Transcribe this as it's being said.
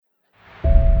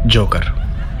Joker.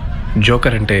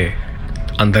 Joker అంటే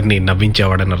అందరినీ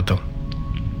నవ్వించేవాడని అర్థం.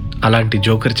 అలాంటి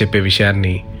జోకర్ చెప్పే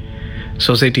విషయాన్ని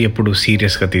సొసైటీ ఎప్పుడూ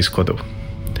సీరియస్గా తీసుకోదు.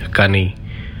 కానీ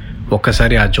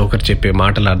ఒక్కసారి ఆ జోకర్ చెప్పే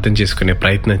మాటలు అర్థం చేసుకునే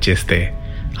ప్రయత్నం చేస్తే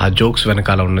ఆ జోక్స్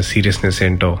వెనకాల ఉన్న సీరియస్నెస్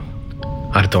ఏంటో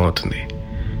అర్థమవుతుంది.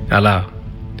 అలా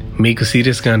మీకు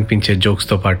సీరియస్గా అనిపించే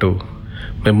జోక్స్తో పాటు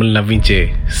మిమ్మల్ని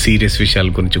నవ్వించే సీరియస్ విషయాల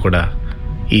గురించి కూడా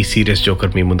ఈ సీరియస్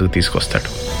జోకర్ మీ ముందుకు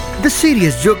తీసుకొస్తాడు. The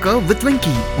Serious Joker with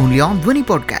Venky, only on Dhwani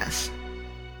Podcast.